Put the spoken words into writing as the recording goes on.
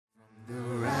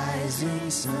rising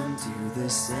sun to the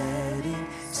setting,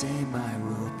 same I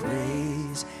will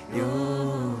praise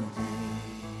your name.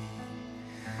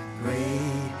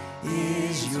 Great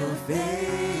is your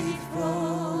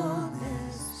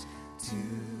faithfulness to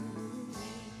me.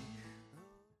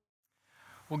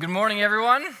 Well, good morning,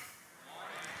 everyone.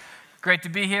 Great to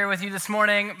be here with you this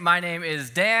morning. My name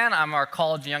is Dan. I'm our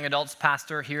college and young adults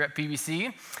pastor here at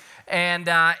PBC. And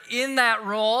in that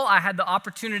role, I had the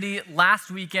opportunity last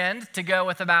weekend to go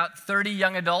with about 30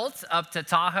 young adults up to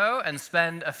Tahoe and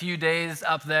spend a few days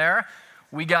up there.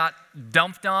 We got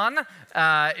dumped on.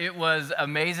 It was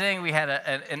amazing. We had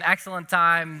an excellent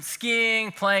time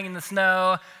skiing, playing in the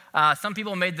snow. Some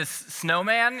people made this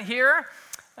snowman here.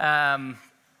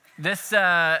 This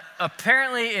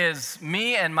apparently is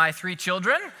me and my 3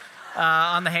 children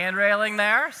on the hand railing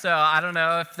there, so I don't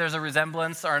know if there's a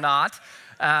resemblance or not.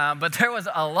 But there was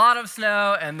a lot of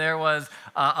snow, and there was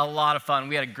a lot of fun.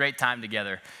 We had a great time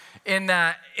together. In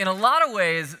a lot of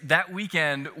ways, that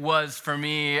weekend was, for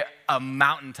me, a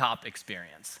mountaintop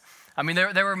experience. I mean,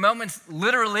 there were moments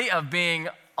literally of being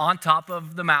on top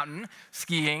of the mountain,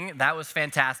 skiing. That was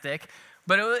fantastic.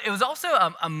 But it was also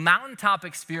a mountaintop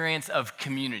experience of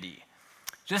community.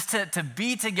 Just to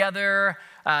be together,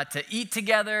 to eat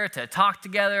together, to talk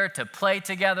together, to play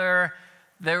together.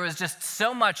 There was just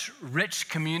so much rich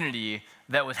community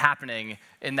that was happening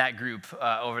in that group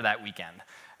over that weekend.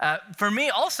 For me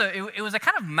also, it was a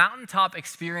kind of mountaintop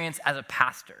experience as a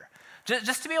pastor.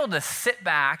 Just to be able to sit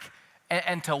back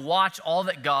and to watch all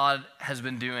that God has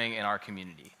been doing in our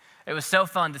community. It was so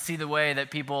fun to see the way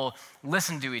that people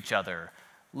listened to each other,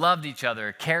 loved each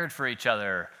other, cared for each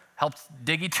other, helped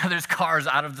dig each other's cars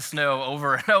out of the snow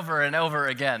over and over and over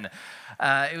again.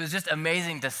 It was just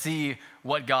amazing to see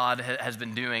what God has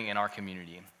been doing in our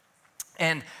community.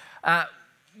 And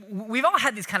we've all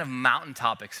had these kind of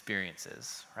mountaintop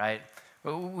experiences, right?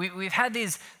 We've had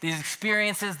these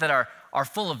experiences that are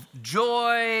full of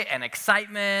joy and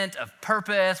excitement, of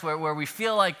purpose, where we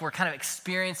feel like we're kind of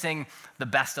experiencing the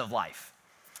best of life.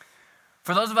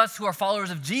 For those of us who are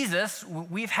followers of Jesus,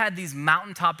 we've had these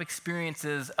mountaintop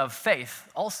experiences of faith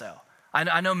also.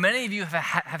 I know many of you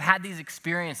have had these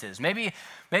experiences. Maybe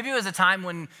it was a time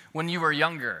when you were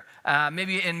younger,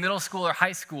 maybe in middle school or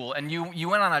high school, and you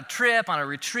went on a trip, on a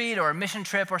retreat or a mission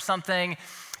trip or something,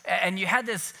 and you had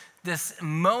this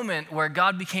moment where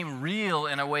God became real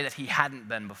in a way that he hadn't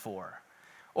been before.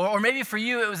 Or maybe for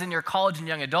you, it was in your college and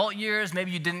young adult years.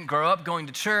 Maybe you didn't grow up going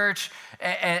to church,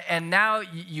 and now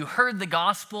you heard the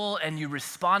gospel and you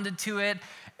responded to it,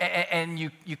 and you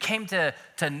came to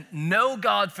know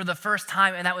God for the first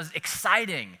time, and that was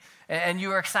exciting. And you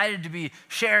were excited to be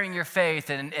sharing your faith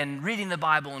and reading the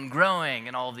Bible and growing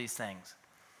and all of these things.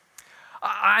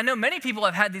 I know many people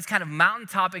have had these kind of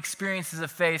mountaintop experiences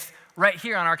of faith right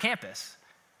here on our campus.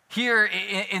 Here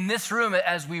in this room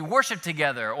as we worship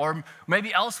together, or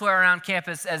maybe elsewhere around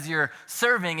campus as you're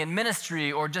serving in ministry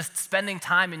or just spending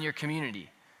time in your community.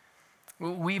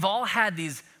 We've all had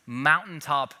these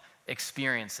mountaintop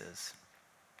experiences.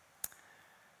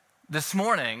 This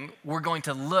morning, we're going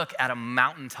to look at a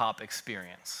mountaintop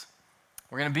experience.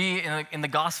 We're going to be in the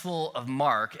Gospel of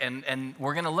Mark, and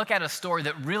we're going to look at a story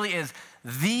that really is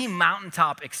the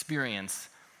mountaintop experience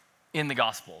in the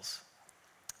Gospels.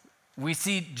 We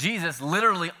see Jesus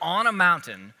literally on a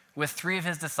mountain with 3 of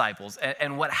his disciples,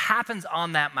 and what happens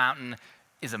on that mountain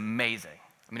is amazing.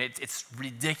 I mean, it's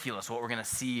ridiculous what we're going to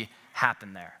see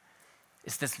happen there.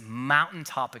 It's this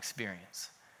mountaintop experience.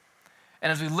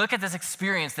 And as we look at this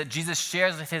experience that Jesus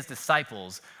shares with his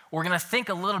disciples, we're going to think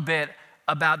a little bit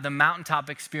about the mountaintop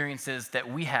experiences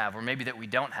that we have, or maybe that we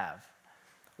don't have.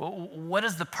 What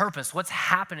is the purpose? What's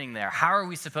happening there? How are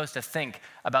we supposed to think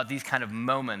about these kind of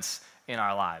moments in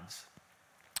our lives?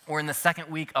 We're in the second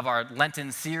week of our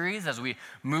Lenten series as we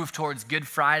move towards Good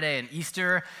Friday and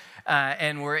Easter,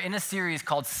 and we're in a series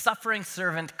called Suffering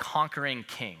Servant, Conquering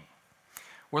King.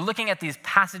 We're looking at these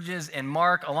passages in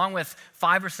Mark, along with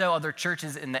 5 or so other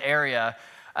churches in the area,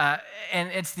 and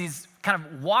it's these kind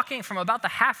of walking from about the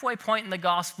halfway point in the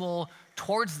gospel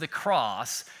towards the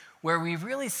cross, where we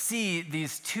really see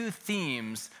these 2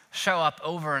 themes show up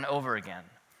over and over again.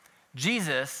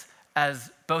 Jesus as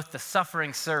both the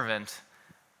suffering servant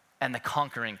and the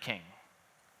conquering king.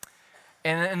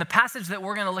 And in the passage that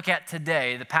we're going to look at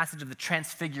today, the passage of the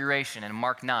Transfiguration in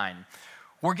Mark 9,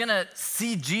 we're going to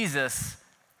see Jesus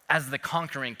as the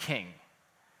conquering king.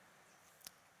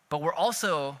 But we're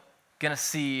also going to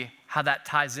see how that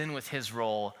ties in with his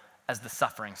role as the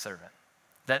suffering servant.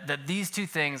 That these 2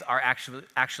 things are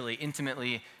actually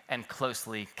intimately and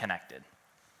closely connected.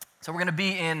 So we're going to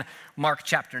be in Mark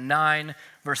chapter 9,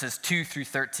 verses 2 through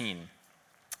 13.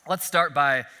 Let's start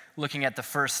by looking at the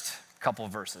first couple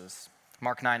of verses.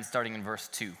 Mark 9, starting in verse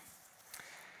 2.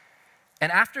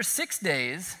 And after 6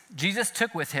 days, Jesus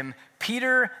took with him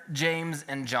Peter, James,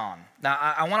 and John. Now,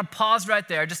 I want to pause right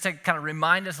there just to kind of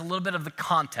remind us a little bit of the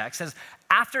context. It says,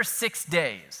 after 6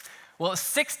 days. Well,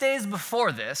 6 days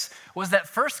before this was that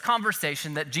first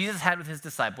conversation that Jesus had with his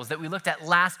disciples that we looked at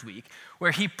last week,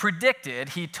 where he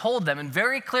told them in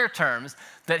very clear terms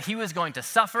that he was going to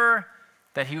suffer,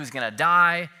 that he was going to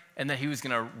die, and that he was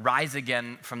going to rise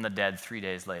again from the dead 3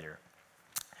 days later.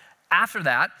 After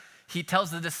that, he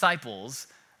tells the disciples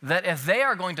that if they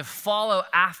are going to follow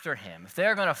after him, if they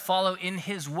are going to follow in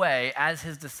his way as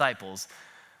his disciples,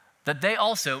 that they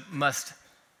also must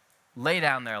lay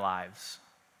down their lives,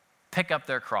 pick up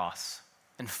their cross,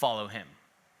 and follow him.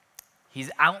 He's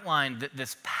outlined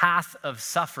this path of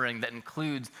suffering that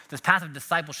includes, this path of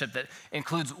discipleship that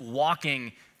includes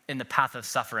walking in the path of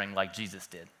suffering like Jesus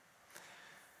did.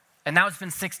 And now it's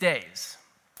been 6 days.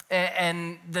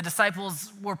 And the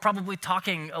disciples were probably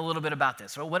talking a little bit about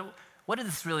this. What does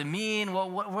this really mean?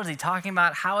 What is he talking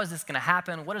about? How is this going to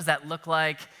happen? What does that look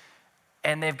like?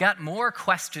 And they've got more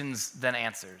questions than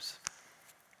answers.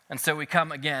 And so we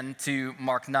come again to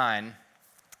Mark 9.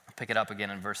 I'll pick it up again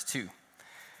in verse 2.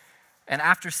 And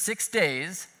after 6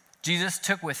 days, Jesus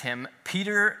took with him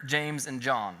Peter, James, and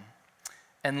John,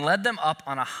 and led them up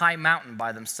on a high mountain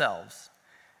by themselves.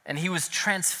 And he was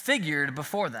transfigured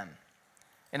before them.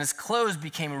 And his clothes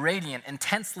became radiant,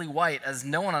 intensely white, as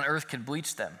no one on earth could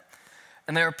bleach them.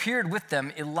 And there appeared with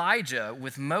them Elijah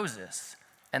with Moses,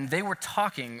 and they were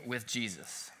talking with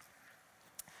Jesus.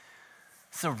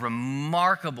 It's a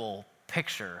remarkable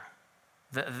picture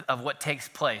of what takes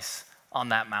place on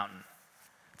that mountain.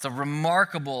 It's a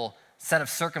remarkable set of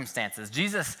circumstances.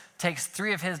 Jesus takes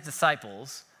 3 of his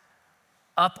disciples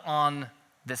up on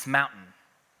this mountain.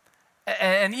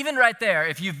 And even right there,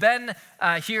 if you've been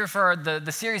here for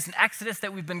the series in Exodus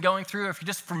that we've been going through, or if you're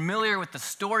just familiar with the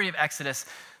story of Exodus,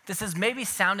 this is maybe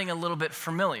sounding a little bit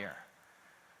familiar.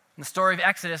 In the story of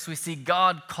Exodus, we see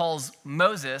God calls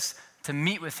Moses to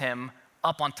meet with him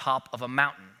up on top of a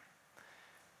mountain.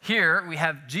 Here, we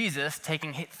have Jesus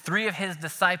taking 3 of his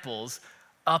disciples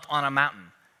up on a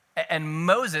mountain. And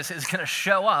Moses is going to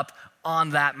show up on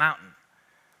that mountain.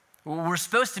 We're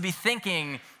supposed to be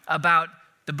thinking about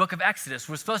the book of Exodus.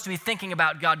 We're supposed to be thinking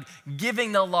about God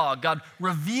giving the law, God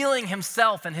revealing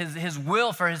himself and his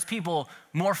will for his people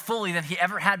more fully than he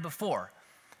ever had before.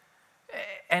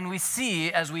 And we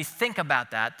see, as we think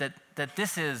about that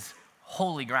this is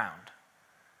holy ground,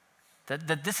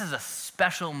 that this is a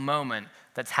special moment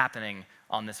that's happening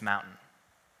on this mountain.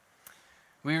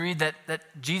 We read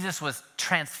that Jesus was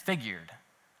transfigured.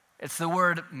 It's the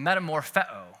word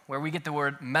metamorpheo, where we get the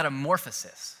word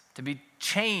metamorphosis, to be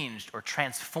changed or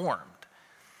transformed.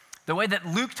 The way that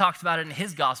Luke talks about it in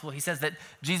his gospel, he says that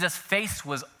Jesus' face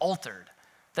was altered,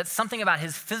 that something about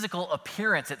his physical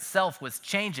appearance itself was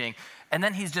changing, and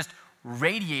then he's just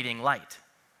radiating light.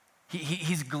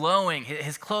 He's glowing.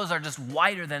 His clothes are just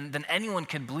whiter than anyone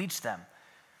could bleach them.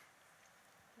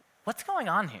 What's going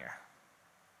on here?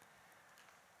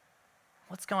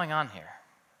 What's going on here?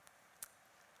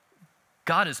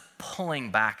 God is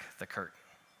pulling back the curtain.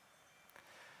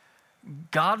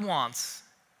 God wants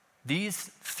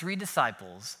these 3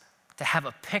 disciples to have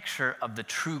a picture of the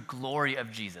true glory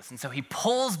of Jesus. And so he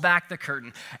pulls back the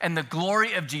curtain, and the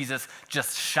glory of Jesus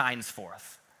just shines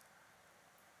forth.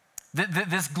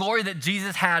 This glory that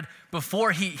Jesus had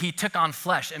before he took on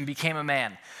flesh and became a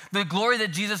man. The glory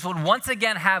that Jesus would once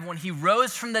again have when he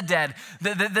rose from the dead.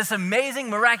 This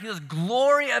amazing, miraculous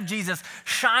glory of Jesus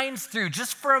shines through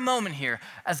just for a moment here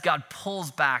as God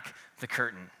pulls back the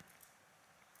curtain.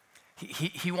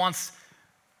 He wants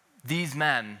these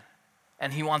men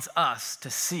and he wants us to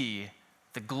see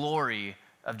the glory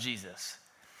of Jesus.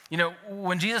 You know,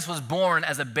 when Jesus was born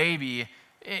as a baby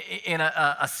in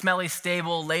a smelly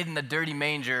stable laid in a dirty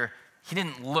manger, he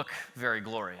didn't look very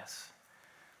glorious.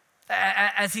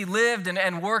 As he lived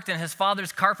and worked in his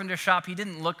father's carpenter shop, he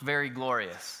didn't look very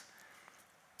glorious.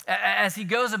 As he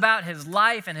goes about his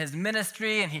life and his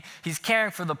ministry, and he's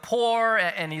caring for the poor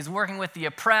and he's working with the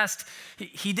oppressed,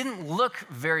 he didn't look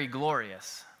very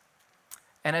glorious.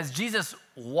 And as Jesus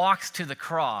walks to the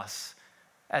cross,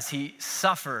 as he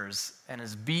suffers and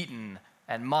is beaten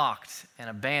and mocked and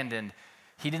abandoned,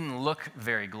 he didn't look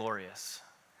very glorious.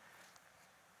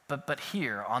 But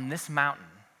here on this mountain,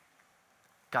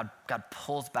 God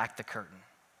pulls back the curtain.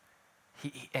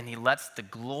 And he lets the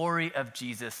glory of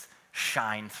Jesus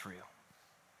shine through.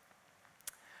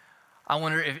 I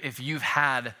wonder if you've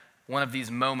had one of these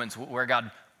moments where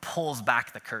God pulls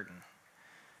back the curtain.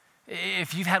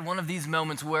 if you've had one of these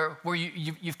moments where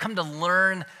you've come to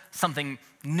learn something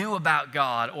new about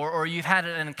God, or you've had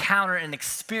an encounter, an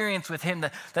experience with him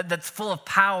that's full of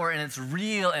power and it's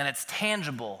real and it's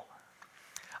tangible.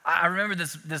 I remember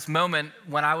this moment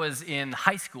when I was in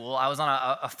high school. I was on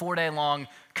a 4-day-long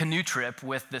canoe trip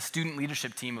with the student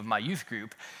leadership team of my youth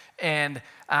group. And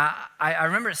I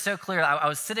remember it so clear. I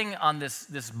was sitting on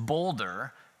this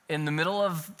boulder in the middle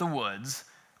of the woods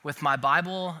with my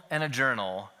Bible and a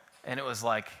journal, and it was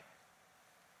like,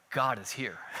 God is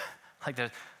here. Like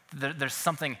there's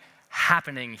something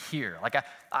happening here. Like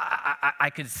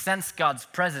I could sense God's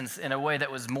presence in a way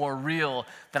that was more real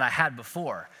than I had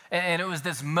before. And it was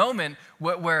this moment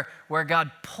where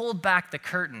God pulled back the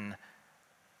curtain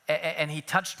and he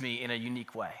touched me in a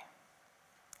unique way.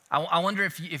 I wonder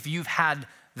if you've had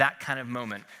that kind of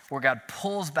moment where God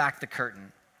pulls back the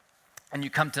curtain and you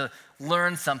come to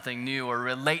learn something new or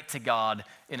relate to God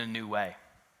in a new way.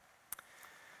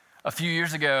 A few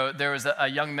years ago, there was a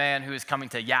young man who was coming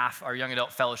to YAF, our Young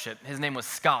Adult Fellowship. His name was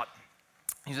Scott.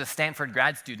 He was a Stanford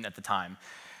grad student at the time.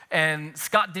 And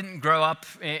Scott didn't grow up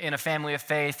in a family of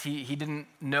faith. He didn't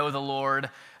know the Lord.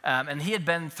 And he had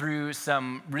been through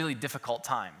some really difficult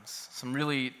times, some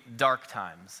really dark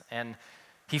times. And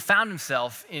he found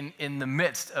himself in the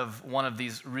midst of one of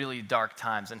these really dark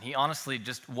times. And he honestly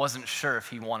just wasn't sure if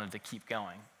he wanted to keep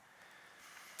going.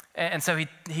 And so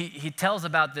he tells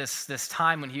about this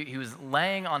time when he was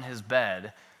laying on his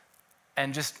bed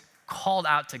and just called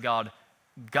out to God,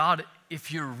 God,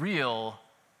 if you're real,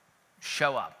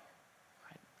 show up.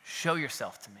 Right? Show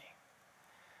yourself to me.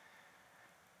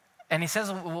 And he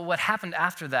says what happened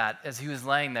after that as he was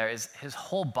laying there is his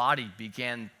whole body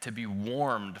began to be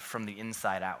warmed from the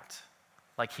inside out.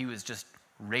 Like he was just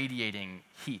radiating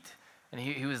heat. And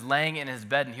he was laying in his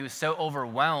bed and he was so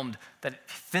overwhelmed that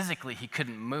physically he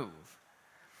couldn't move.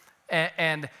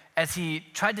 And as he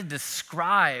tried to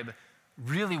describe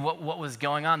really what was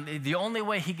going on, the only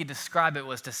way he could describe it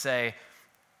was to say,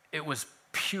 it was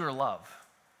pure love.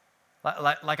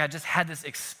 Like I just had this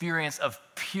experience of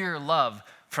pure love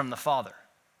from the Father.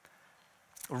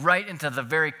 Right into the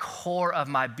very core of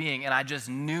my being, and I just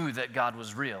knew that God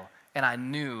was real, and I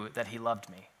knew that he loved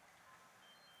me.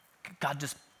 God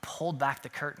just pulled back the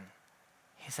curtain.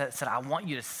 He said, I want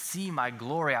you to see my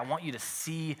glory. I want you to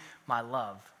see my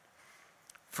love.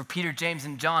 For Peter, James,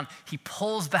 and John, he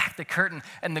pulls back the curtain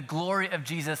and the glory of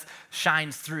Jesus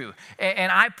shines through.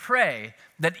 And I pray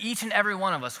that each and every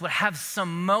one of us would have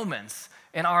some moments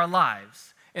in our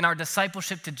lives, in our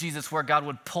discipleship to Jesus, where God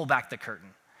would pull back the curtain,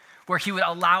 where he would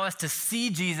allow us to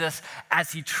see Jesus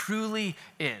as he truly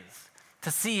is. To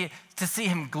see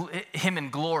him in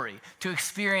glory, to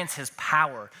experience his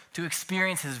power, to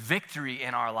experience his victory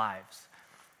in our lives.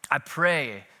 I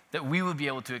pray that we would be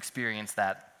able to experience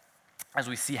that as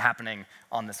we see happening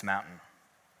on this mountain.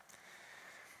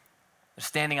 They're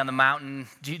standing on the mountain,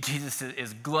 Jesus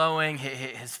is glowing,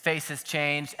 his face has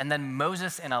changed, and then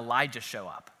Moses and Elijah show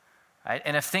up. Right?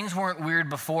 And if things weren't weird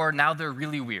before, now they're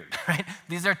really weird. Right?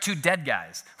 These are two dead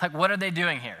guys. Like, what are they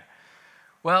doing here?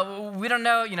 Well, we don't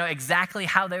know, exactly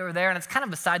how they were there, and it's kind of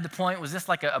beside the point. Was this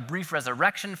like a brief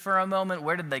resurrection for a moment?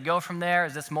 Where did they go from there?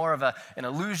 Is this more of an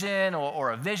illusion or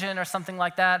a vision or something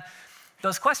like that?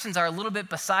 Those questions are a little bit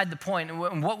beside the point.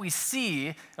 And what we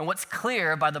see and what's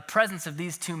clear by the presence of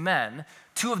these two men,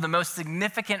 two of the most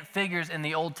significant figures in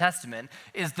the Old Testament,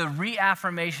 is the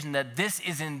reaffirmation that this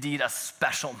is indeed a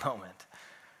special moment.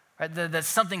 Right? That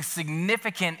something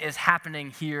significant is happening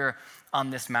here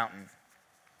on this mountain.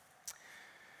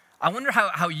 I wonder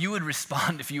how you would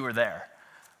respond if you were there,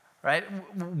 right?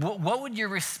 What would your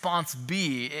response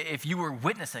be if you were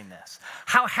witnessing this?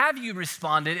 How have you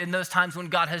responded in those times when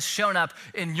God has shown up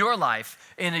in your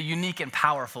life in a unique and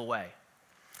powerful way?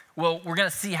 Well, we're going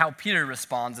to see how Peter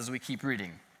responds as we keep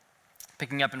reading,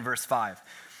 picking up in verse 5.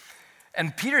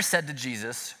 And Peter said to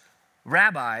Jesus,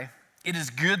 Rabbi, it is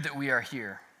good that we are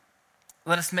here.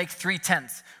 Let us make 3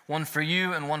 tents, one for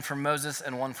you and one for Moses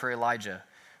and one for Elijah.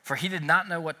 For he did not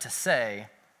know what to say,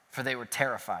 for they were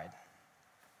terrified.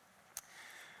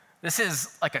 This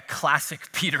is like a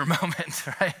classic Peter moment,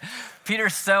 right? Peter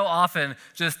so often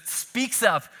just speaks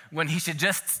up when he should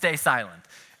just stay silent.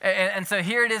 And so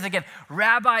here it is again.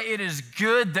 Rabbi, it is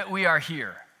good that we are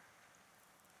here.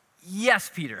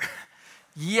 Yes, Peter.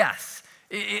 Yes.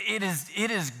 It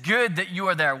is good that you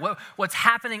are there. What's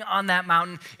happening on that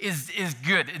mountain is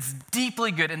good. It's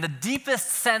deeply good. In the deepest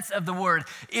sense of the word,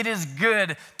 it is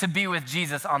good to be with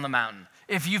Jesus on the mountain.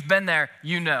 If you've been there,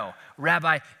 you know.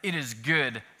 Rabbi, it is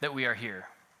good that we are here.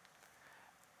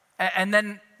 And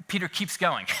then Peter keeps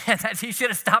going. He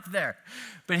should have stopped there.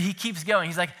 But he keeps going.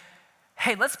 He's like,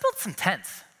 hey, let's build some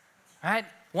tents. right?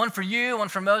 One for you, one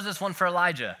for Moses, one for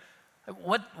Elijah.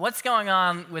 What's going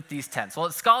on with these tents?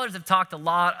 Well, scholars have talked a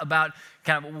lot about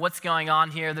kind of what's going on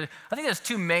here. I think there's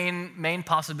two main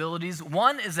possibilities.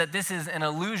 One is that this is an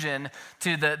allusion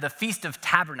to the Feast of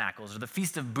Tabernacles, or the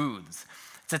Feast of Booths.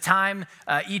 It's a time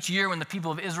each year when the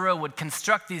people of Israel would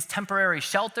construct these temporary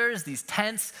shelters, these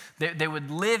tents. They would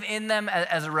live in them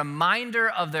as a reminder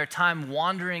of their time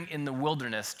wandering in the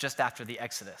wilderness just after the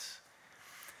Exodus.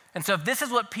 And so if this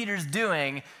is what Peter's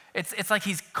doing, it's like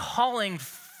he's calling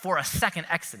for a second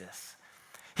Exodus.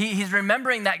 He's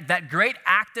remembering that great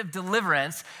act of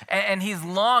deliverance, and he's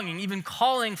longing, even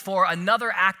calling for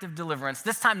another act of deliverance,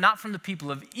 this time not from the people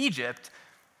of Egypt,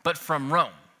 but from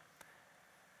Rome.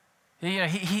 You know,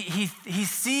 he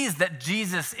sees that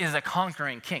Jesus is a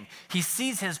conquering king. He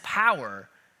sees his power,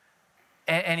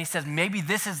 and he says, maybe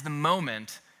this is the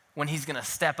moment when he's going to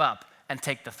step up and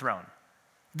take the throne.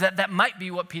 That might be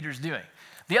what Peter's doing.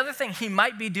 The other thing he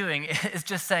might be doing is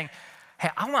just saying, hey,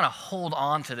 I want to hold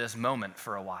on to this moment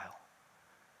for a while.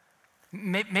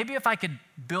 Maybe if I could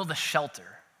build a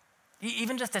shelter,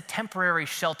 even just a temporary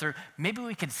shelter, maybe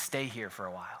we could stay here for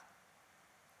a while.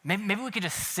 Maybe we could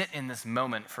just sit in this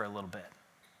moment for a little bit.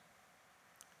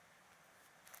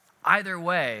 Either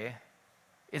way,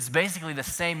 it's basically the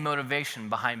same motivation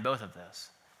behind both of those.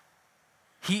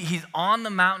 He's on the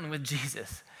mountain with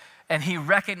Jesus, and he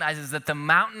recognizes that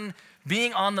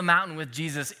being on the mountain with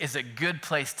Jesus is a good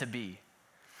place to be.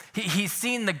 He's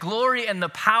seen the glory and the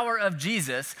power of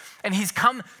Jesus, and he's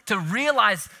come to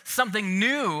realize something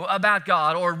new about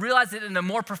God, or realize it in a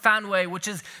more profound way, which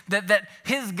is that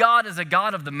his God is a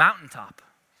God of the mountaintop.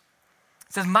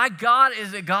 It says, my God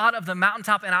is a God of the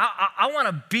mountaintop, and I want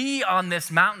to be on this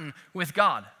mountain with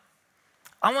God.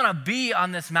 I want to be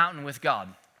on this mountain with God.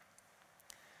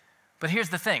 But here's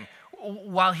the thing.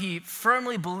 While he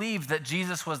firmly believed that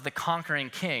Jesus was the conquering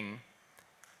king,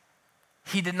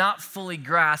 he did not fully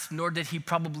grasp, nor did he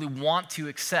probably want to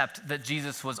accept, that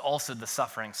Jesus was also the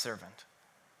suffering servant.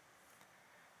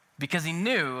 Because he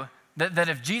knew that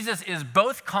if Jesus is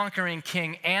both conquering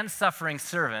king and suffering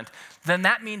servant, then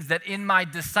that means that in my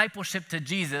discipleship to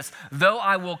Jesus, though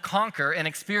I will conquer and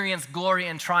experience glory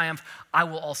and triumph, I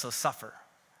will also suffer.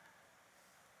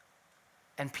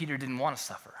 And Peter didn't want to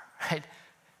suffer, right?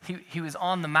 He was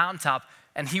on the mountaintop,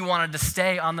 and he wanted to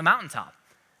stay on the mountaintop.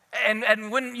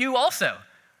 And wouldn't you also,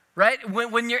 right?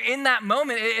 When you're in that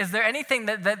moment, is there anything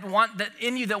that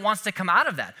in you that wants to come out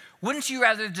of that? Wouldn't you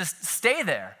rather just stay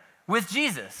there with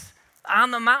Jesus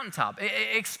on the mountaintop,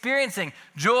 experiencing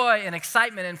joy and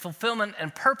excitement and fulfillment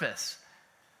and purpose?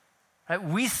 Right?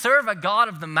 We serve a God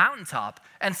of the mountaintop,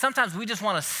 and sometimes we just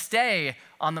want to stay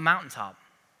on the mountaintop.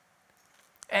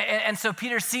 And so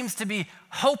Peter seems to be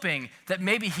hoping that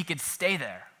maybe he could stay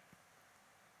there.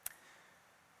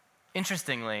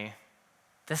 Interestingly,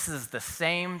 this is the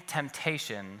same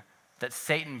temptation that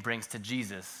Satan brings to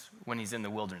Jesus when he's in the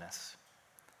wilderness.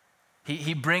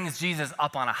 He brings Jesus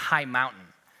up on a high mountain,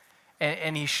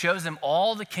 and he shows him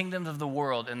all the kingdoms of the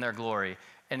world in their glory,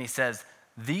 and he says,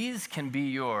 these can be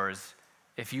yours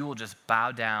if you will just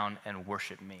bow down and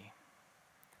worship me.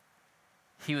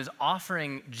 He was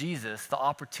offering Jesus the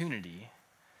opportunity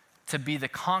to be the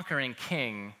conquering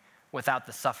king without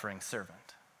the suffering servant.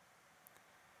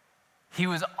 He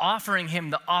was offering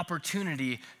him the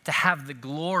opportunity to have the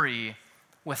glory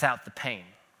without the pain.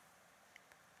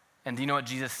 And do you know what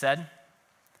Jesus said?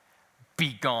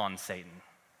 Be gone, Satan.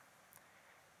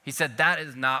 He said, that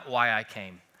is not why I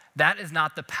came. That is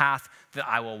not the path that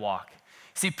I will walk.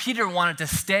 See, Peter wanted to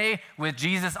stay with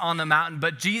Jesus on the mountain,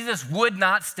 but Jesus would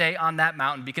not stay on that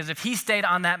mountain, because if he stayed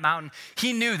on that mountain,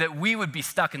 he knew that we would be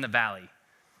stuck in the valley.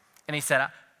 And he said,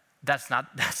 that's not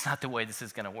the way this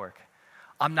is going to work.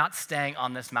 I'm not staying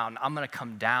on this mountain. I'm going to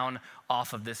come down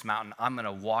off of this mountain. I'm going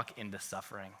to walk into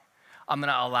suffering. I'm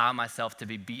going to allow myself to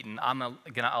be beaten. I'm going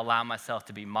to allow myself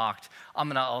to be mocked. I'm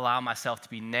going to allow myself to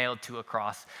be nailed to a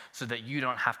cross so that you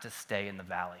don't have to stay in the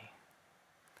valley.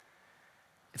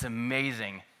 It's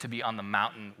amazing to be on the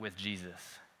mountain with Jesus.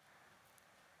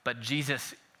 But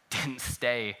Jesus didn't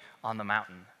stay on the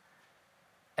mountain.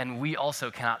 And we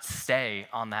also cannot stay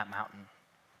on that mountain.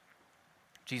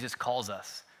 Jesus calls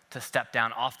us to step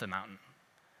down off the mountain,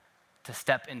 to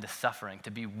step into suffering,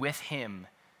 to be with him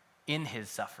in his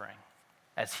suffering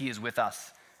as he is with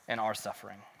us in our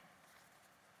suffering.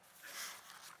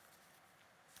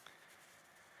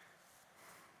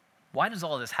 Why does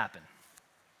all this happen?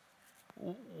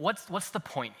 What's the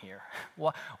point here?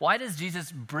 Why does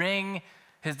Jesus bring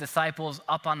his disciples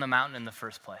up on the mountain in the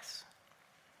first place?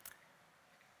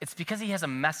 It's because he has a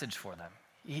message for them.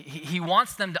 He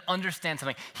wants them to understand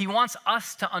something. He wants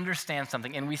us to understand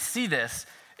something, and we see this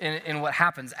in what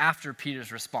happens after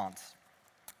Peter's response.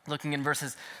 Looking in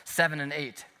verses 7 and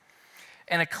 8.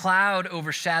 And a cloud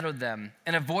overshadowed them,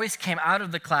 and a voice came out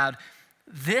of the cloud,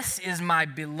 "This is my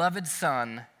beloved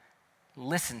Son,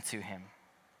 listen to him."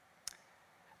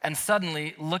 And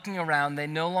suddenly, looking around, they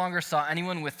no longer saw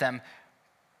anyone with them,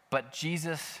 but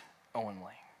Jesus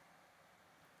only.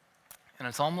 And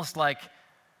it's almost like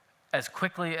as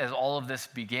quickly as all of this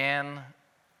began,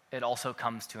 it also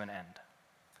comes to an end.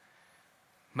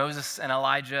 Moses and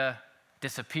Elijah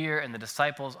disappear, and the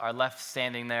disciples are left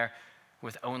standing there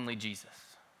with only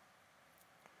Jesus.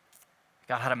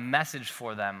 God had a message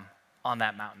for them on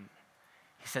that mountain.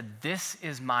 He said, "This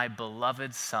is my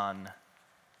beloved Son,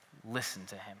 listen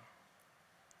to him."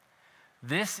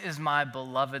 This is my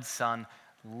beloved Son,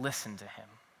 listen to him.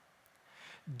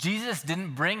 Jesus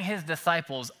didn't bring his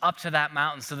disciples up to that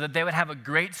mountain so that they would have a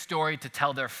great story to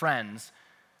tell their friends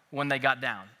when they got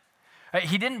down.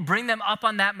 He didn't bring them up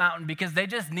on that mountain because they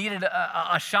just needed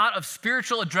a shot of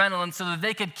spiritual adrenaline so that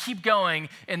they could keep going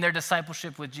in their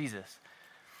discipleship with Jesus.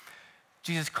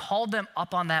 Jesus called them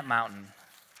up on that mountain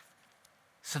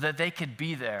so that they could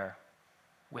be there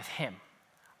with him,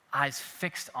 eyes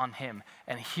fixed on him,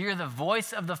 and hear the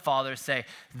voice of the Father say,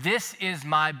 "This is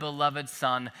my beloved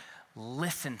Son,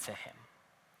 listen to him."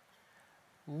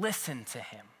 Listen to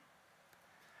him.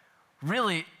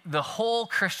 Really, the whole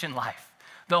Christian life,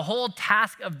 the whole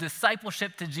task of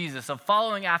discipleship to Jesus, of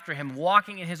following after him,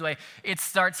 walking in his way, it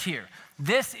starts here.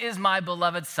 This is my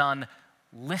beloved Son,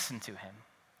 listen to him.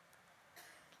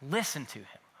 Listen to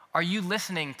him. Are you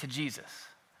listening to Jesus?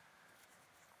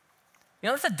 You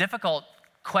know, it's a difficult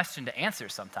question to answer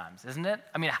sometimes, isn't it?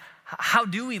 I mean, how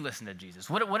do we listen to Jesus?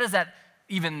 What does that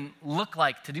even look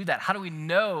like to do that? How do we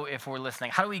know if we're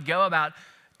listening? How do we go about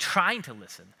trying to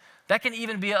listen? That can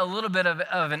even be a little bit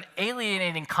of an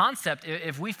alienating concept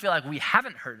if we feel like we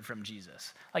haven't heard from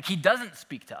Jesus, like he doesn't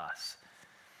speak to us.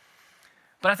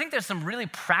 But I think there's some really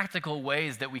practical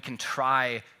ways that we can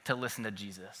try to listen to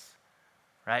Jesus,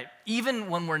 right? Even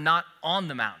when we're not on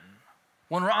the mountain.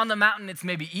 When we're on the mountain, it's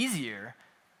maybe easier,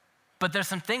 but there's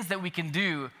some things that we can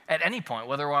do at any point,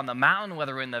 whether we're on the mountain,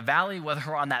 whether we're in the valley, whether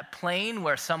we're on that plain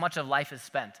where so much of life is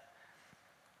spent.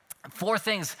 4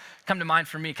 things come to mind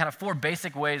for me, kind of 4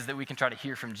 basic ways that we can try to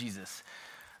hear from Jesus.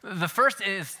 The first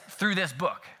is through this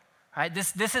book, right?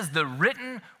 This is the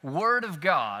written word of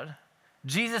God.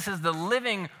 Jesus is the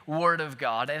living word of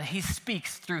God, and he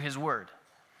speaks through his word.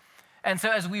 And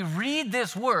so as we read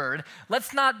this word,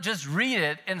 let's not just read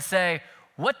it and say,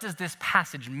 what does this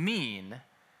passage mean?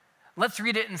 Let's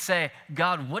read it and say,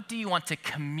 God, what do you want to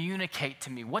communicate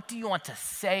to me? What do you want to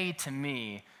say to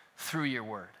me through your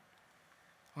word?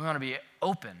 We want to be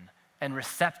open and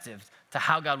receptive to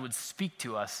how God would speak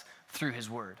to us through his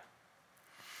word.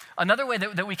 Another way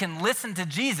that we can listen to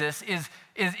Jesus is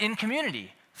in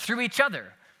community, through each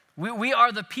other. We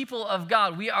are the people of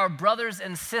God. We are brothers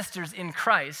and sisters in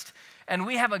Christ, and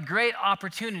we have a great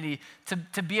opportunity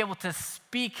to be able to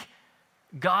speak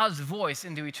God's voice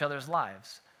into each other's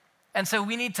lives. And so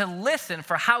we need to listen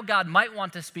for how God might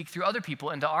want to speak through other people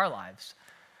into our lives.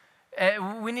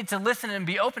 We need to listen and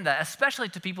be open to that, especially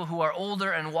to people who are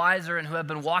older and wiser and who have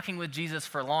been walking with Jesus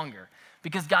for longer,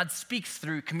 because God speaks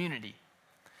through community.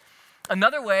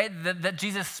 Another way that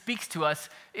Jesus speaks to us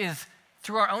is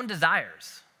through our own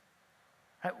desires.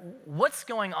 Right? What's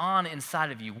going on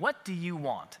inside of you? What do you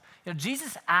want? You know,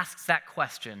 Jesus asks that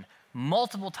question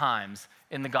multiple times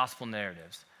in the gospel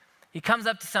narratives. He comes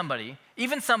up to somebody,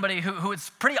 even somebody who it's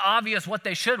pretty obvious what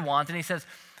they should want, and he says,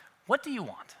 "What do you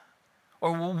want?"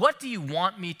 Or, "What do you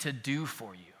want me to do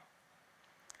for you?"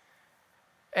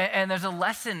 And there's a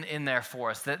lesson in there for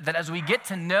us that as we get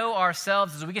to know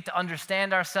ourselves, as we get to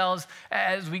understand ourselves,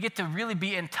 as we get to really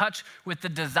be in touch with the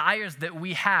desires that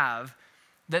we have,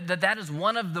 that is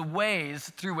one of the ways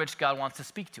through which God wants to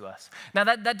speak to us. Now,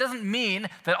 that doesn't mean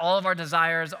that all of our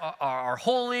desires are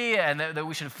holy and that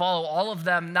we should follow all of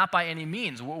them, not by any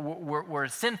means. We're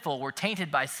sinful, we're tainted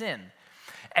by sin.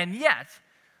 And yet,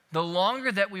 the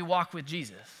longer that we walk with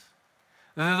Jesus,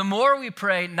 the more we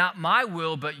pray, "Not my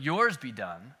will, but yours be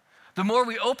done," the more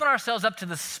we open ourselves up to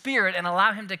the Spirit and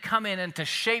allow him to come in and to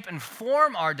shape and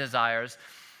form our desires,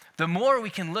 the more we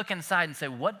can look inside and say,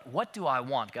 what do I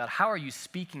want, God? How are you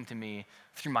speaking to me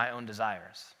through my own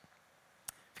desires?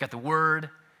 We've got the word,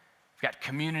 we've got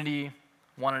community,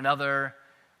 one another,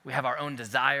 we have our own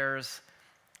desires.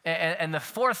 And the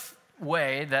fourth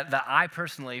way that I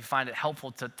personally find it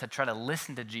helpful to try to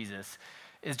listen to Jesus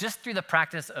is just through the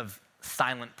practice of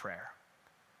silent prayer,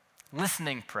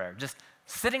 listening prayer, just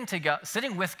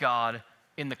sitting with God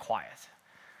in the quiet.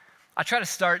 I try to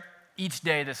start each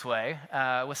day this way,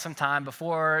 with some time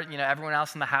before everyone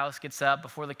else in the house gets up,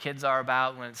 before the kids are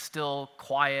about, when it's still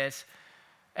quiet,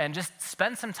 and just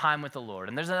spend some time with the Lord.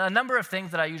 And there's a number of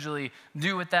things that I usually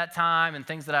do at that time and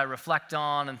things that I reflect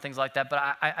on and things like that.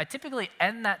 But I typically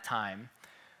end that time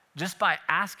just by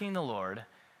asking the Lord,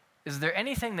 is there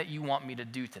anything that you want me to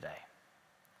do today?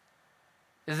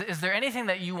 Is there anything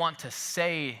that you want to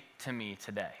say to me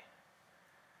today?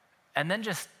 And then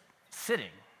just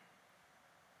sitting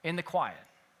in the quiet,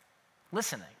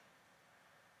 listening.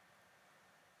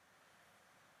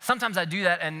 Sometimes I do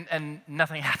that and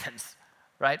nothing happens,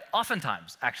 right?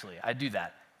 Oftentimes, actually, I do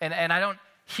that, and I don't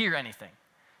hear anything.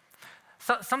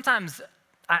 So sometimes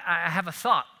I have a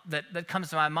thought that comes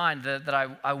to my mind that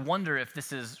I wonder if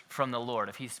this is from the Lord,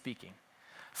 if he's speaking.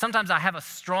 Sometimes I have a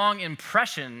strong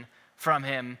impression from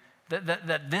him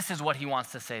that this is what he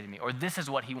wants to say to me, or this is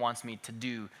what he wants me to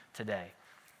do today.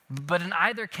 But in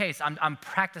either case, I'm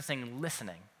practicing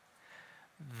listening.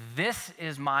 This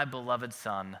is my beloved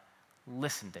son.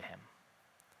 Listen to him.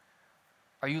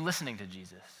 Are you listening to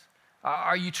Jesus?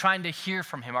 Are you trying to hear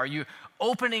from him? Are you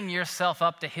opening yourself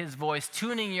up to his voice,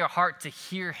 tuning your heart to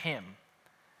hear him?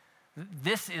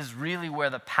 This is really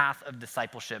where the path of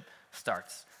discipleship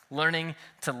starts, learning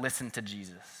to listen to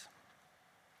Jesus.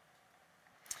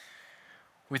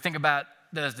 We think about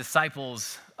those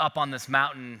disciples up on this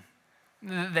mountain.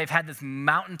 They've had this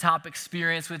mountaintop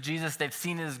experience with Jesus. They've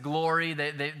seen his glory.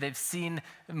 They've seen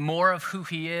more of who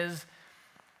he is.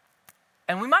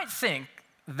 And we might think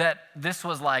that this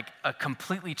was like a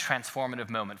completely transformative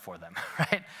moment for them,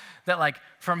 right? That like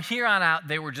from here on out,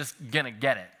 they were just gonna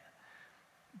get it.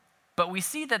 But we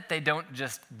see that they don't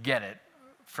just get it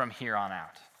from here on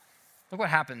out. Look what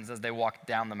happens as they walk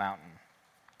down the mountain.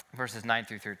 Verses 9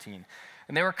 through 13.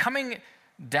 And they were coming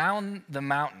down the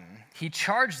mountain. He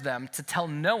charged them to tell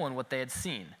no one what they had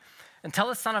seen, until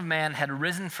the Son of Man had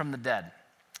risen from the dead.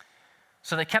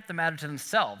 So they kept the matter to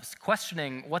themselves,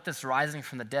 questioning what this rising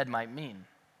from the dead might mean.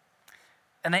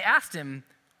 And they asked him,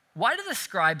 why do the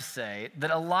scribes say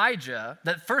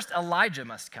that first Elijah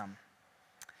must come?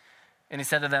 And he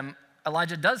said to them,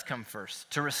 Elijah does come first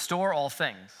to restore all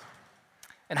things.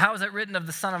 And how is it written of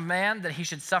the Son of Man that he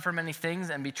should suffer many things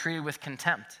and be treated with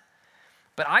contempt?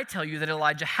 But I tell you that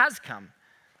Elijah has come,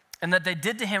 and that they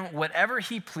did to him whatever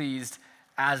he pleased,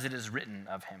 as it is written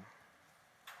of him.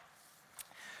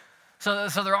 So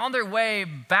they're on their way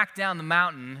back down the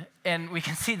mountain, and we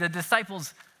can see the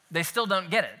disciples, they still don't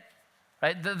get it,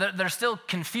 right? They're still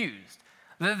confused.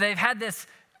 They've had this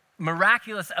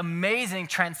miraculous, amazing,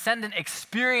 transcendent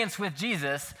experience with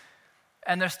Jesus,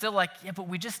 and they're still like, yeah, but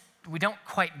we don't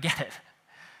quite get it.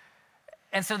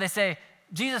 And so they say,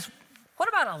 Jesus, what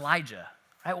about Elijah?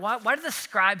 Right? Why do the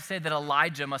scribes say that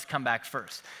Elijah must come back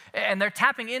first? And they're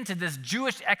tapping into this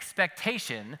Jewish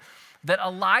expectation that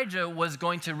Elijah was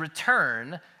going to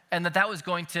return and that was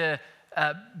going to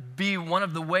be one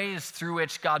of the ways through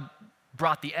which God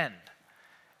brought the end.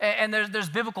 And there's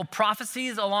biblical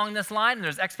prophecies along this line, and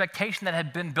there's expectation that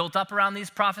had been built up around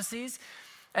these prophecies.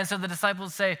 And so the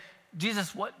disciples say,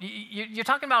 Jesus, what you're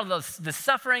talking about this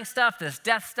suffering stuff, this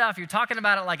death stuff, you're talking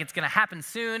about it like it's going to happen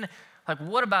soon. Like,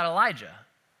 what about Elijah?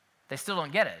 They still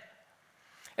don't get it.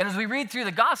 And as we read through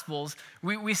the Gospels,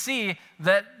 we see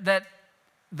that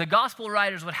the Gospel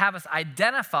writers would have us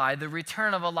identify the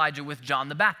return of Elijah with John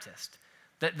the Baptist,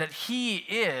 that he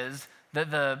is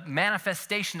the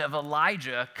manifestation of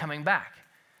Elijah coming back.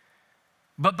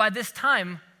 But by this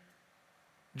time,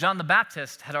 John the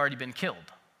Baptist had already been killed.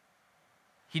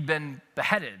 He'd been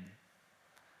beheaded.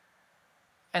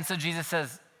 And so Jesus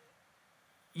says,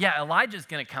 yeah, Elijah's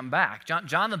going to come back.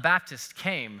 John the Baptist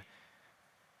came,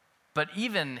 but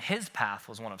even his path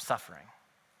was one of suffering.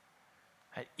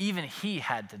 Right? Even he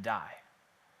had to die.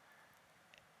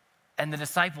 And the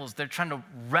disciples, they're trying to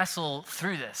wrestle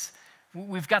through this.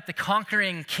 We've got the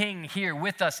conquering king here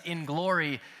with us in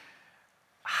glory.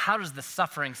 How does the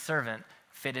suffering servant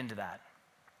fit into that?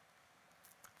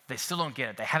 They still don't get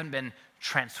it. They haven't been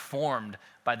transformed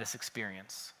by this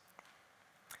experience.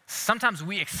 Sometimes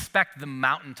we expect the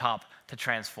mountaintop to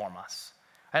transform us.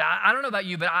 I don't know about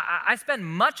you, but I spend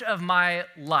much of my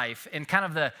life in kind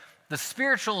of the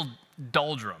spiritual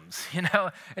doldrums. You know,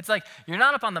 it's like you're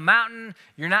not up on the mountain,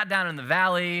 you're not down in the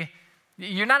valley,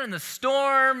 you're not in the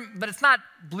storm, but it's not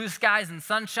blue skies and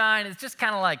sunshine. It's just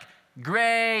kind of like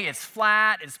gray, it's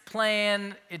flat, it's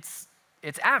plain, it's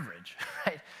average,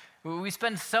 right? We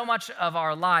spend so much of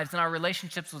our lives and our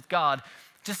relationships with God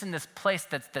just in this place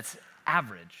that's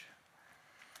average.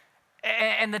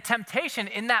 And the temptation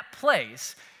in that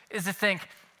place is to think,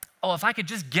 oh, if I could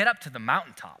just get up to the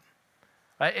mountaintop,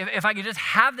 Right? If I could just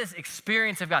have this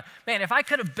experience of God, man, if I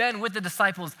could have been with the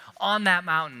disciples on that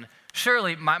mountain,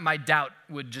 surely my doubt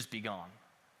would just be gone.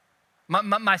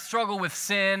 My struggle with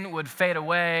sin would fade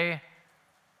away.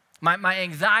 My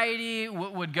anxiety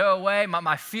would go away.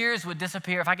 My fears would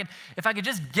disappear. If I could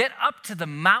just get up to the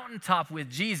mountaintop with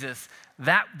Jesus,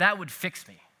 that would fix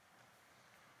me.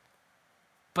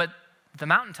 But the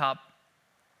mountaintop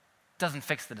doesn't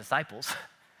fix the disciples.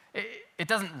 It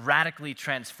doesn't radically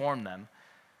transform them,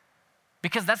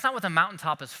 because that's not what the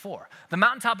mountaintop is for. The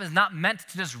mountaintop is not meant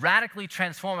to just radically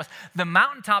transform us. The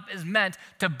mountaintop is meant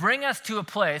to bring us to a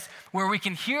place where we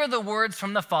can hear the words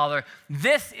from the Father,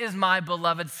 "This is my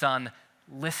beloved Son,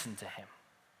 listen to him."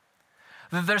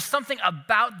 There's something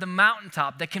about the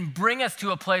mountaintop that can bring us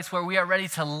to a place where we are ready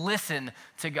to listen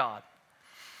to God.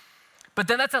 But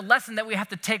then that's a lesson that we have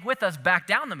to take with us back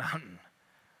down the mountain,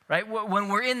 right? When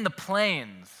we're in the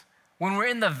plains, when we're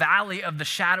in the valley of the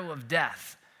shadow of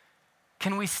death,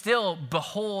 can we still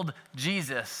behold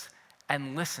Jesus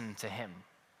and listen to him?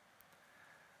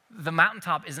 The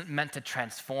mountaintop isn't meant to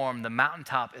transform. The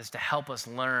mountaintop is to help us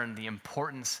learn the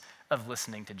importance of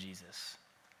listening to Jesus.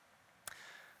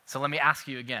 So let me ask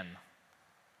you again,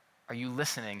 are you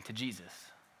listening to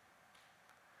Jesus?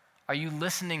 Are you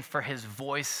listening for his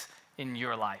voice in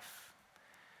your life?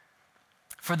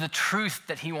 For the truth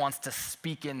that he wants to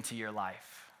speak into your life?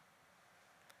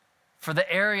 For the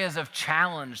areas of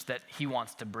challenge that he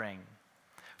wants to bring?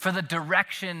 For the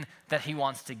direction that he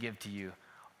wants to give to you?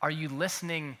 Are you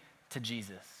listening to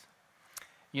Jesus?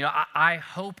 You know, I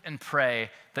hope and pray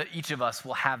that each of us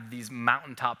will have these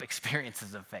mountaintop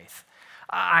experiences of faith.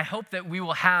 I hope that we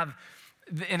will have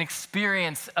an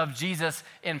experience of Jesus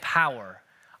in power.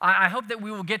 I hope that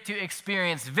we will get to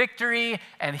experience victory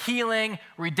and healing,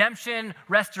 redemption,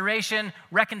 restoration,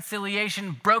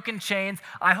 reconciliation, broken chains.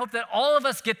 I hope that all of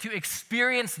us get to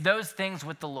experience those things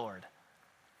with the Lord.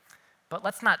 But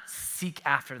let's not seek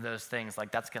after those things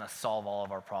like that's going to solve all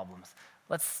of our problems.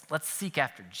 Let's seek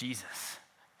after Jesus.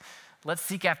 Let's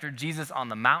seek after Jesus on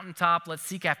the mountaintop. Let's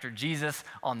seek after Jesus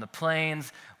on the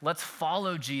plains. Let's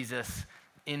follow Jesus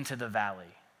into the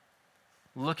valley,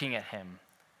 looking at him,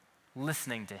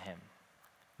 listening to him,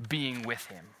 being with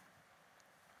him.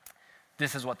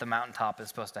 This is what the mountaintop is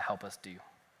supposed to help us do.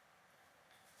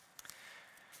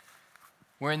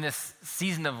 We're in this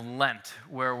season of Lent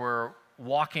where we're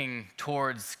walking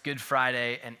towards Good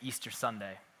Friday and Easter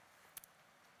Sunday.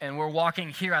 And we're walking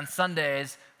here on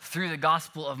Sundays through the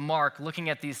Gospel of Mark, looking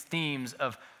at these themes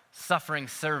of suffering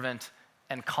servant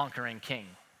and conquering king.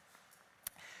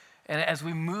 And as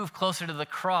we move closer to the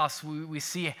cross, we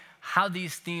see how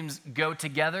these themes go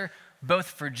together, both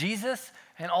for Jesus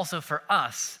and also for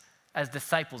us as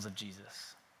disciples of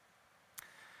Jesus.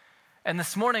 And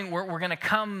this morning, we're going to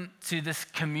come to this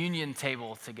communion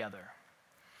table together.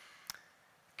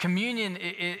 Communion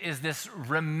is this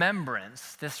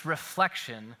remembrance, this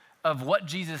reflection of what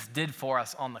Jesus did for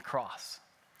us on the cross.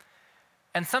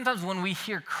 And sometimes when we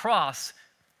hear cross,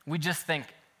 we just think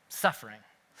suffering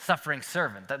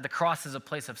servant, that the cross is a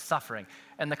place of suffering,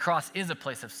 and the cross is a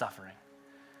place of suffering.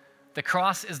 The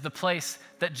cross is the place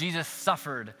that Jesus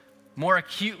suffered more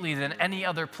acutely than any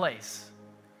other place.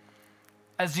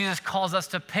 As Jesus calls us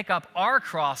to pick up our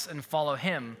cross and follow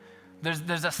him,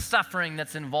 there's a suffering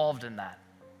that's involved in that.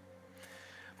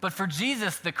 But for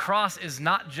Jesus, the cross is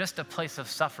not just a place of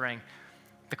suffering.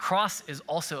 The cross is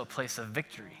also a place of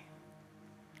victory.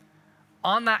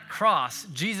 On that cross,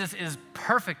 Jesus is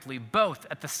perfectly both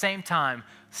at the same time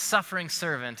suffering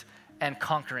servant and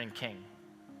conquering king.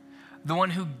 The one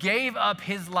who gave up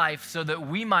his life so that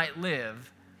we might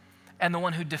live, and the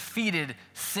one who defeated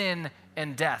sin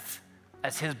and death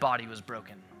as his body was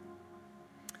broken.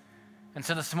 And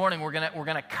so this morning we're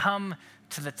gonna come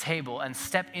to the table and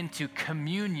step into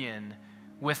communion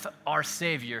with our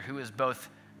Savior, who is both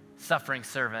suffering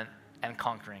servant and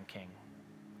conquering king.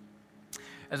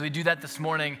 As we do that this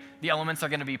morning, the elements are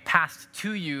going to be passed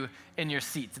to you in your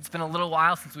seats. It's been a little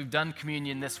while since we've done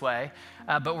communion this way,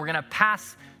 but we're going to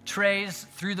pass trays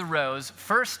through the rows.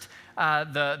 First,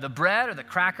 the bread or the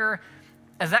cracker.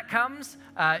 As that comes,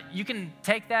 you can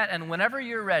take that, and whenever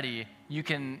you're ready, you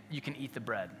can eat the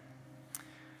bread.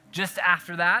 Just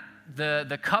after that,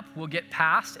 the cup will get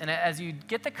passed, and as you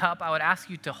get the cup, I would ask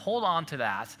you to hold on to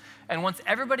that, and once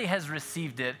everybody has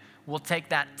received it, we'll take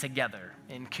that together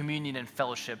in communion and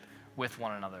fellowship with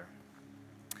one another.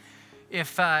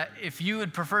 If you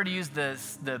would prefer to use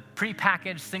the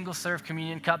prepackaged single-serve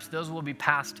communion cups, those will be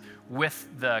passed with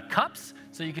the cups,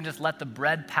 so you can just let the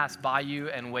bread pass by you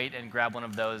and wait and grab one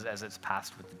of those as it's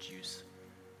passed with the juice.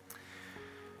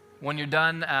 When you're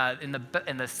done,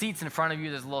 in the seats in front of you,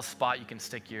 there's a little spot you can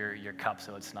stick your cup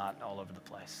so it's not all over the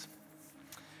place.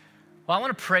 Well, I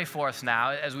want to pray for us now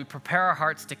as we prepare our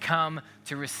hearts to come,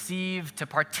 to receive, to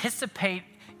participate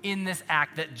in this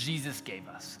act that Jesus gave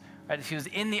us. Right? As he was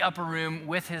in the upper room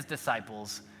with his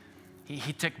disciples,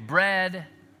 he took bread,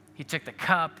 he took the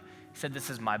cup, he said,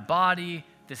 "This is my body,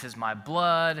 this is my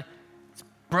blood. It's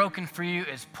broken for you,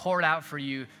 it's poured out for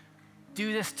you.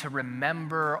 Do this to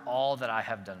remember all that I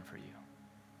have done for you."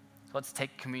 So let's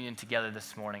take communion together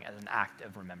this morning as an act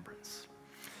of remembrance.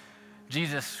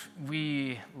 Jesus,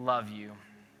 we love you.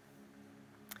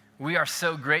 We are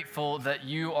so grateful that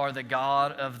you are the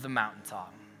God of the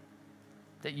mountaintop,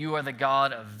 that you are the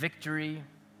God of victory,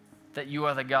 that you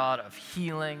are the God of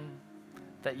healing,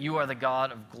 that you are the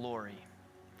God of glory.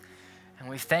 And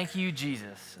we thank you,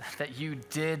 Jesus, that you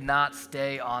did not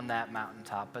stay on that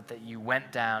mountaintop, but that you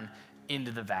went down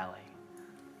into the valley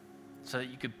so that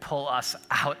you could pull us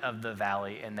out of the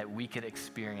valley and that we could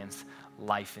experience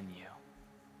life in you.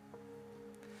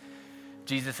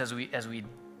 Jesus, as we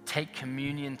take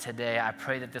communion today, I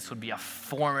pray that this would be a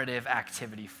formative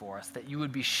activity for us, that you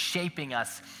would be shaping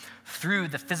us through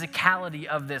the physicality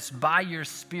of this by your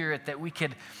Spirit, that we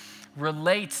could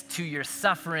relate to your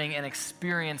suffering and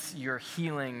experience your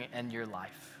healing and your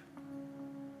life.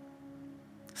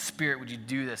 Spirit, would you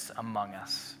do this among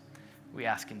us? We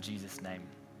ask in Jesus' name,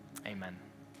 amen.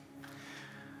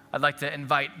 I'd like to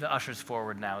invite the ushers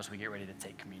forward now as we get ready to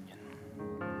take communion.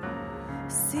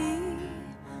 See,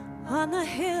 on the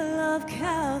hill of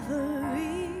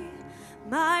Calvary,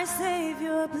 my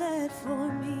Savior bled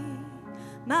for me,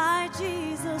 my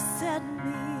Jesus set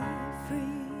me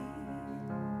free.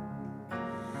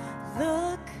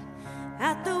 Look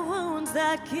at the wounds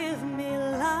that give me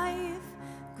life,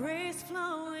 grace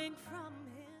flowing.